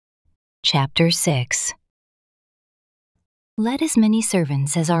Chapter 6. Let as many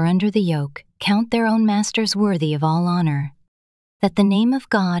servants as are under the yoke count their own masters worthy of all honor, that the name of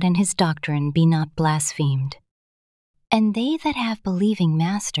God and his doctrine be not blasphemed. And they that have believing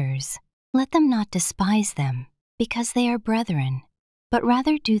masters, let them not despise them, because they are brethren, but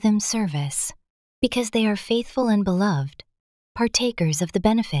rather do them service, because they are faithful and beloved, partakers of the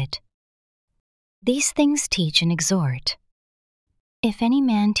benefit. These things teach and exhort. If any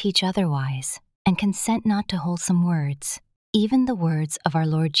man teach otherwise, and consent not to wholesome words, even the words of our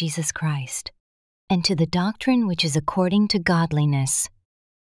Lord Jesus Christ, and to the doctrine which is according to godliness,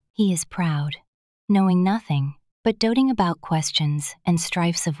 he is proud, knowing nothing, but doting about questions and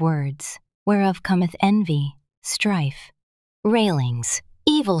strifes of words, whereof cometh envy, strife, railings,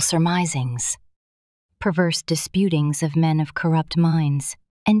 evil surmisings, perverse disputings of men of corrupt minds,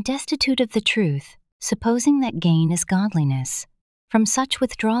 and destitute of the truth, supposing that gain is godliness. From such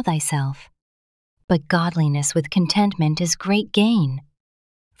withdraw thyself. But godliness with contentment is great gain.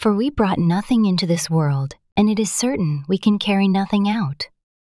 For we brought nothing into this world, and it is certain we can carry nothing out.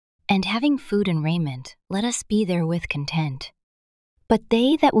 And having food and raiment, let us be therewith content. But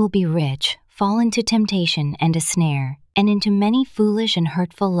they that will be rich fall into temptation and a snare, and into many foolish and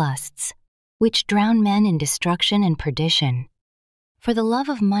hurtful lusts, which drown men in destruction and perdition. For the love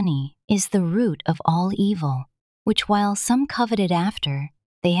of money is the root of all evil, which while some coveted after,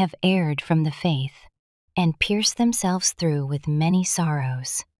 they have erred from the faith, and pierced themselves through with many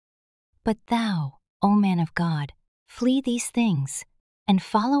sorrows. But thou, O man of God, flee these things, and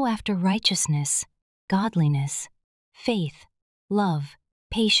follow after righteousness, godliness, faith, love,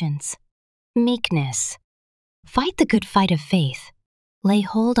 patience, meekness. Fight the good fight of faith. Lay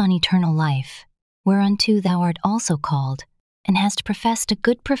hold on eternal life, whereunto thou art also called, and hast professed a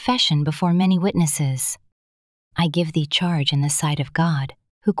good profession before many witnesses. I give thee charge in the sight of God,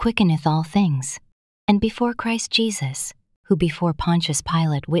 who quickeneth all things, and before Christ Jesus, who before Pontius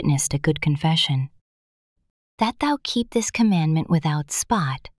Pilate witnessed a good confession, that thou keep this commandment without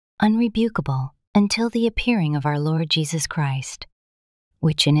spot, unrebukable, until the appearing of our Lord Jesus Christ,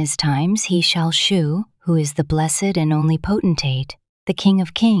 which in his times he shall shew, who is the blessed and only potentate, the King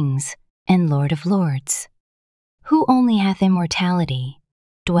of kings, and Lord of lords, who only hath immortality,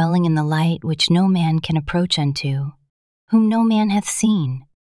 dwelling in the light which no man can approach unto, whom no man hath seen,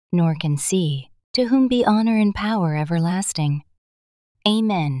 nor can see, to whom be honor and power everlasting.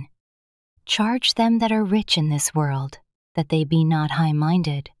 Amen. Charge them that are rich in this world, that they be not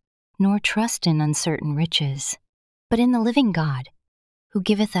high-minded, nor trust in uncertain riches, but in the living God, who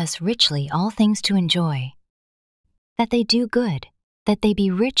giveth us richly all things to enjoy, that they do good, that they be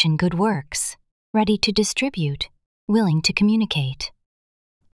rich in good works, ready to distribute, willing to communicate,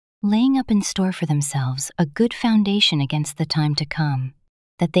 laying up in store for themselves a good foundation against the time to come,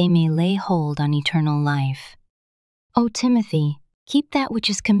 that they may lay hold on eternal life. O Timothy, keep that which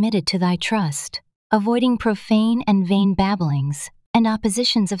is committed to thy trust, avoiding profane and vain babblings, and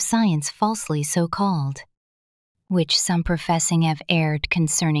oppositions of science falsely so called, which some professing have erred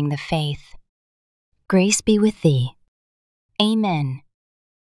concerning the faith. Grace be with thee. Amen.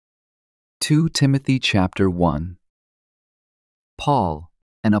 2 Timothy chapter 1. Paul,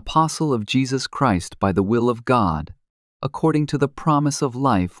 an apostle of Jesus Christ by the will of God, according to the promise of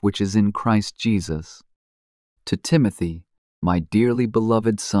life which is in Christ Jesus. To Timothy, my dearly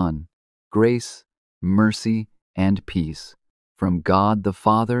beloved son, grace, mercy, and peace, from God the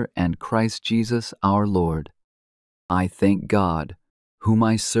Father and Christ Jesus our Lord. I thank God, whom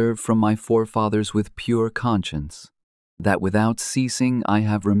I serve from my forefathers with pure conscience, that without ceasing I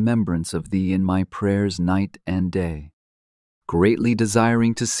have remembrance of thee in my prayers night and day, greatly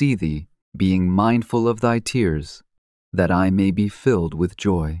desiring to see thee, being mindful of thy tears, that I may be filled with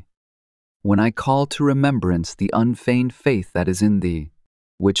joy. When I call to remembrance the unfeigned faith that is in thee,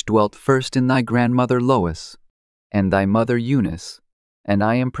 which dwelt first in thy grandmother Lois, and thy mother Eunice, and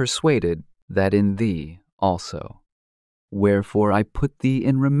I am persuaded that in thee also. Wherefore I put thee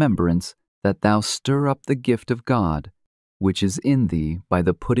in remembrance that thou stir up the gift of God, which is in thee by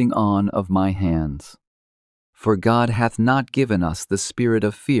the putting on of my hands. For God hath not given us the spirit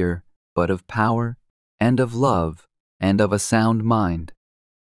of fear, but of power, and of love, and of a sound mind.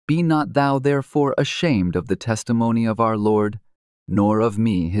 Be not thou therefore ashamed of the testimony of our Lord, nor of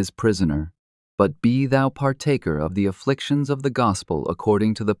me his prisoner, but be thou partaker of the afflictions of the gospel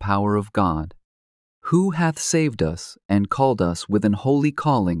according to the power of God, who hath saved us and called us with an holy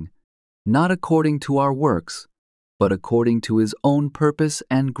calling, not according to our works, but according to his own purpose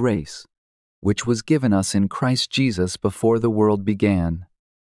and grace, which was given us in Christ Jesus before the world began,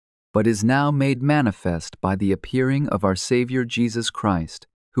 but is now made manifest by the appearing of our Savior Jesus Christ,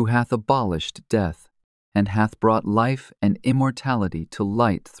 who hath abolished death, and hath brought life and immortality to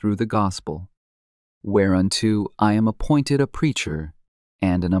light through the gospel, whereunto I am appointed a preacher,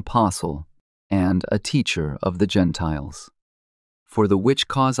 and an apostle, and a teacher of the Gentiles. For the which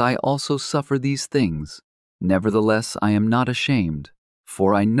cause I also suffer these things, nevertheless I am not ashamed,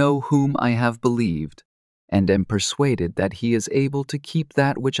 for I know whom I have believed, and am persuaded that he is able to keep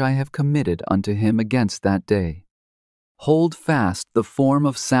that which I have committed unto him against that day. Hold fast the form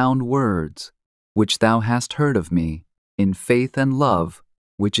of sound words, which thou hast heard of me, in faith and love,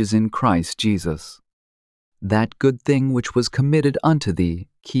 which is in Christ Jesus. That good thing which was committed unto thee,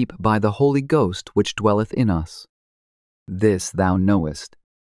 keep by the Holy Ghost which dwelleth in us. This thou knowest,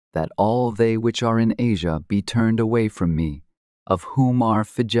 that all they which are in Asia be turned away from me, of whom are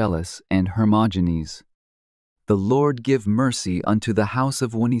Phygellus and Hermogenes. The Lord give mercy unto the house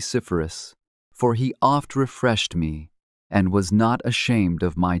of Onesiphorus, for he oft refreshed me, and was not ashamed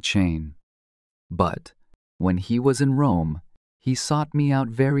of my chain. But, when he was in Rome, he sought me out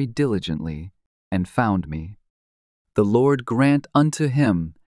very diligently, and found me. The Lord grant unto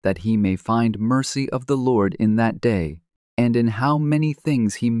him that he may find mercy of the Lord in that day, and in how many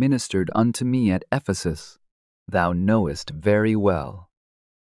things he ministered unto me at Ephesus, thou knowest very well.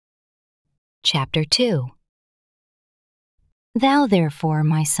 Chapter 2. Thou therefore,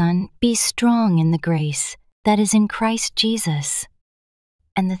 my son, be strong in the grace that is in Christ Jesus.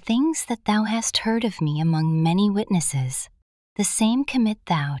 And the things that thou hast heard of me among many witnesses, the same commit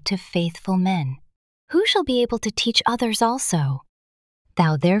thou to faithful men, who shall be able to teach others also.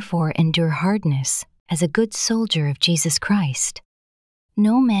 Thou therefore endure hardness, as a good soldier of Jesus Christ.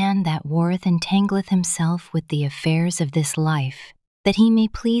 No man that warreth entangleth himself with the affairs of this life, that he may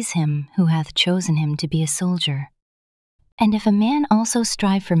please him who hath chosen him to be a soldier. And if a man also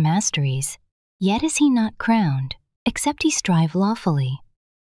strive for masteries, yet is he not crowned, except he strive lawfully.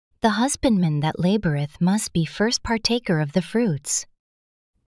 The husbandman that laboureth must be first partaker of the fruits.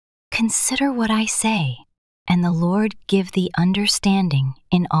 Consider what I say, and the Lord give thee understanding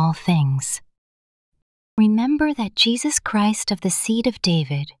in all things. Remember that Jesus Christ of the seed of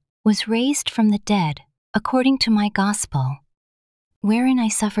David was raised from the dead according to my gospel, wherein I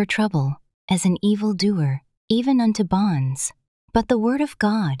suffer trouble as an evildoer, even unto bonds, but the word of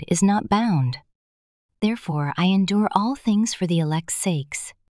God is not bound. Therefore I endure all things for the elect's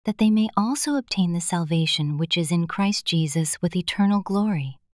sakes, that they may also obtain the salvation which is in Christ Jesus with eternal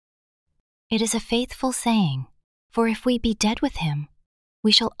glory. It is a faithful saying, for if we be dead with him,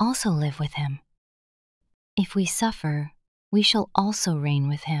 we shall also live with him. If we suffer, we shall also reign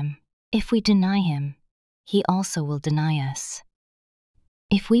with him. If we deny him, he also will deny us.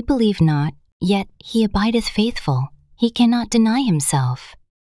 If we believe not, yet he abideth faithful, he cannot deny himself.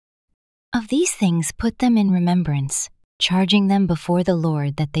 Of these things put them in remembrance, charging them before the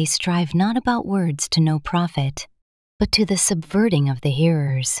Lord that they strive not about words to no profit, but to the subverting of the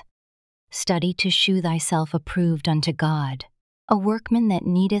hearers. Study to shew thyself approved unto God, a workman that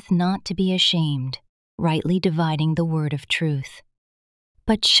needeth not to be ashamed, rightly dividing the word of truth.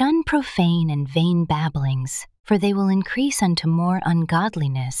 But shun profane and vain babblings, for they will increase unto more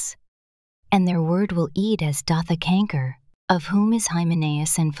ungodliness. And their word will eat as doth a canker, of whom is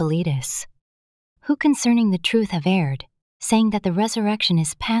Hymenaeus and Philetus, who concerning the truth have erred, saying that the resurrection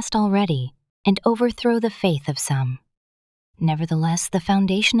is past already, and overthrow the faith of some. Nevertheless the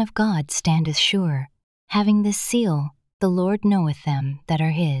foundation of God standeth sure, having this seal, the Lord knoweth them that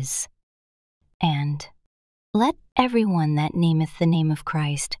are his. And, let every one that nameth the name of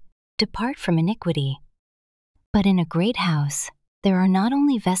Christ depart from iniquity. But in a great house there are not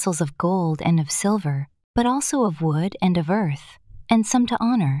only vessels of gold and of silver, but also of wood and of earth, and some to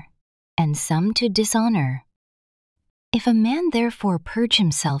honor, and some to dishonor. If a man therefore purge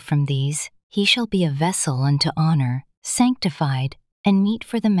himself from these, he shall be a vessel unto honor, sanctified, and meet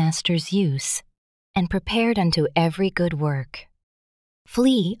for the master's use, and prepared unto every good work.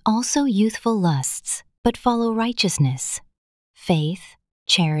 Flee also youthful lusts, but follow righteousness, faith,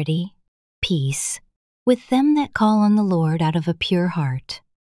 charity, peace, with them that call on the Lord out of a pure heart.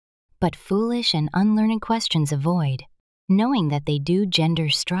 But foolish and unlearned questions avoid, knowing that they do gender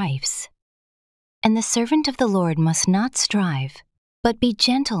strifes. And the servant of the Lord must not strive, but be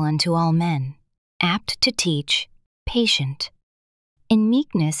gentle unto all men, apt to teach, patient, in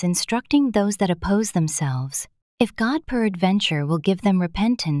meekness instructing those that oppose themselves, if God peradventure will give them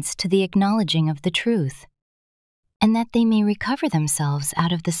repentance to the acknowledging of the truth, and that they may recover themselves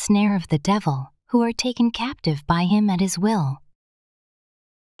out of the snare of the devil, who are taken captive by him at his will.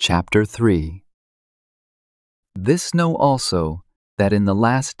 Chapter 3. This know also, that in the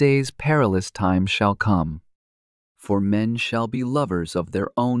last days perilous times shall come. For men shall be lovers of their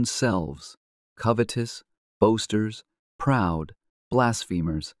own selves, covetous, boasters, proud,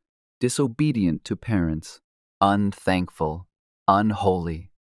 blasphemers, disobedient to parents, unthankful,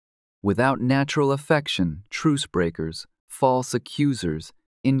 unholy, without natural affection, truce breakers, false accusers,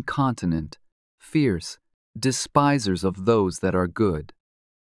 incontinent, fierce, despisers of those that are good,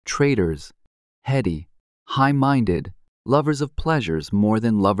 traitors, heady, high-minded, lovers of pleasures more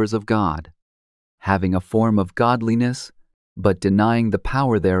than lovers of God, having a form of godliness, but denying the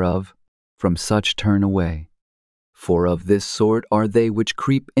power thereof, from such turn away. For of this sort are they which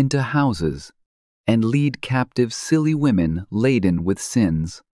creep into houses, and lead captive silly women laden with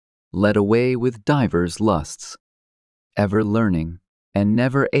sins, led away with divers lusts, ever learning, and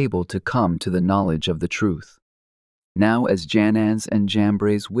never able to come to the knowledge of the truth. Now as Jannes and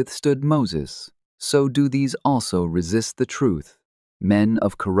Jambres withstood Moses, so do these also resist the truth, men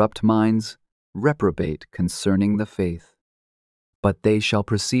of corrupt minds, reprobate concerning the faith. But they shall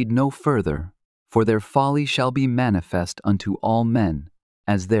proceed no further, for their folly shall be manifest unto all men,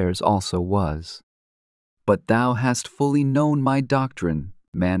 as theirs also was. But thou hast fully known my doctrine,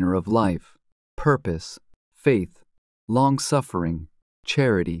 manner of life, purpose, faith, long-suffering,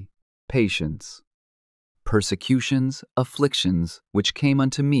 charity, patience, persecutions, afflictions, which came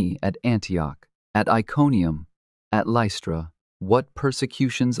unto me at Antioch, at Iconium, at Lystra, what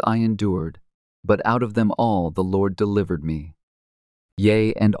persecutions I endured, but out of them all the Lord delivered me.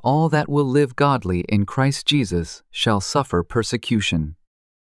 Yea, and all that will live godly in Christ Jesus shall suffer persecution.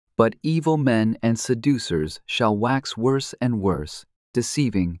 But evil men and seducers shall wax worse and worse,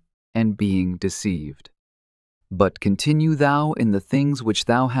 deceiving and being deceived. But continue thou in the things which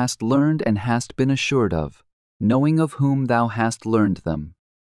thou hast learned and hast been assured of, knowing of whom thou hast learned them,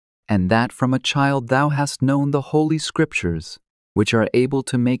 and that from a child thou hast known the holy Scriptures, which are able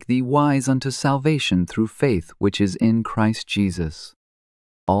to make thee wise unto salvation through faith which is in Christ Jesus.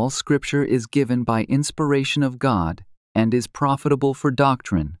 All Scripture is given by inspiration of God, and is profitable for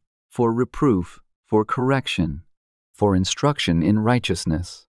doctrine, for reproof, for correction, for instruction in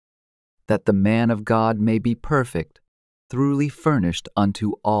righteousness, that the man of God may be perfect, thoroughly furnished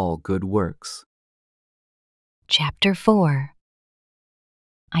unto all good works. Chapter 4.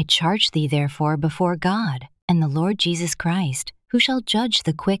 I charge thee therefore before God and the Lord Jesus Christ, who shall judge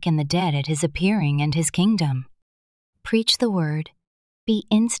the quick and the dead at his appearing and his kingdom. Preach the word, be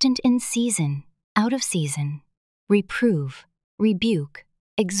instant in season, out of season, reprove, rebuke,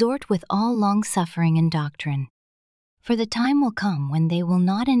 exhort with all long-suffering and doctrine. For the time will come when they will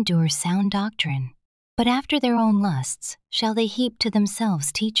not endure sound doctrine, but after their own lusts shall they heap to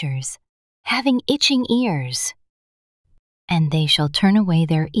themselves teachers, having itching ears. And they shall turn away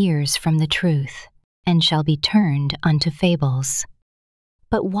their ears from the truth, and shall be turned unto fables.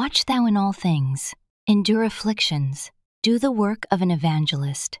 But watch thou in all things, endure afflictions, do the work of an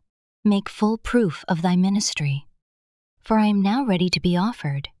evangelist, make full proof of thy ministry. For I am now ready to be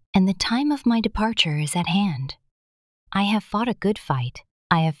offered, and the time of my departure is at hand. I have fought a good fight,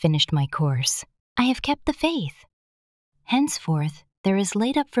 I have finished my course, I have kept the faith. Henceforth there is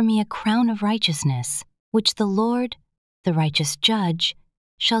laid up for me a crown of righteousness, which the Lord, the righteous judge,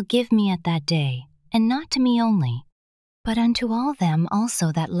 shall give me at that day, and not to me only, but unto all them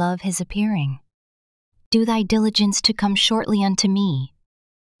also that love his appearing. Do thy diligence to come shortly unto me.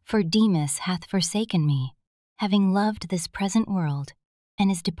 For Demas hath forsaken me, having loved this present world, and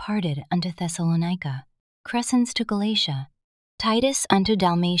is departed unto Thessalonica, Crescens to Galatia, Titus unto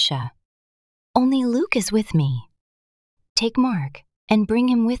Dalmatia. Only Luke is with me. Take Mark, and bring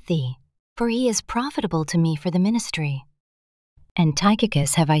him with thee, for he is profitable to me for the ministry. And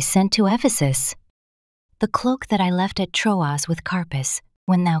Tychicus have I sent to Ephesus. The cloak that I left at Troas with Carpus,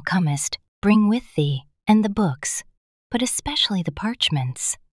 when thou comest, bring with thee, and the books, but especially the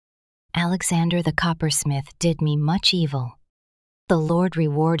parchments. Alexander the coppersmith did me much evil. The Lord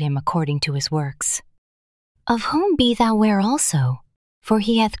reward him according to his works. Of whom be thou ware also, for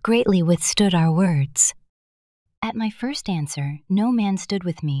he hath greatly withstood our words. At my first answer no man stood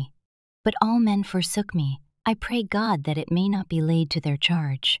with me, but all men forsook me. I pray God that it may not be laid to their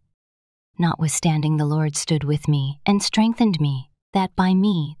charge. Notwithstanding the Lord stood with me, and strengthened me, that by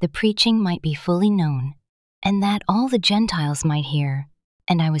me the preaching might be fully known, and that all the Gentiles might hear,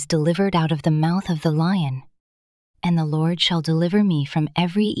 and I was delivered out of the mouth of the lion. And the Lord shall deliver me from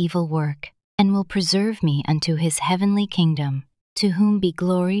every evil work, and will preserve me unto his heavenly kingdom, to whom be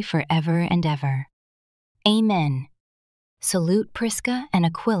glory for ever and ever. Amen. Salute Prisca and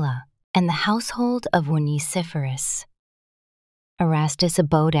Aquila, and the household of Onesiphorus. Erastus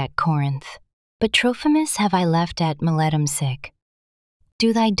abode at Corinth, but Trophimus have I left at Miletum sick.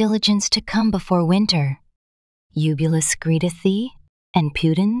 Do thy diligence to come before winter. Eubulus greeteth thee, and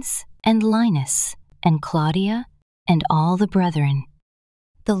Pudens, and Linus, and Claudia, and all the brethren.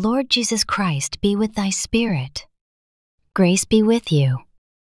 The Lord Jesus Christ be with thy spirit. Grace be with you.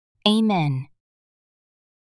 Amen.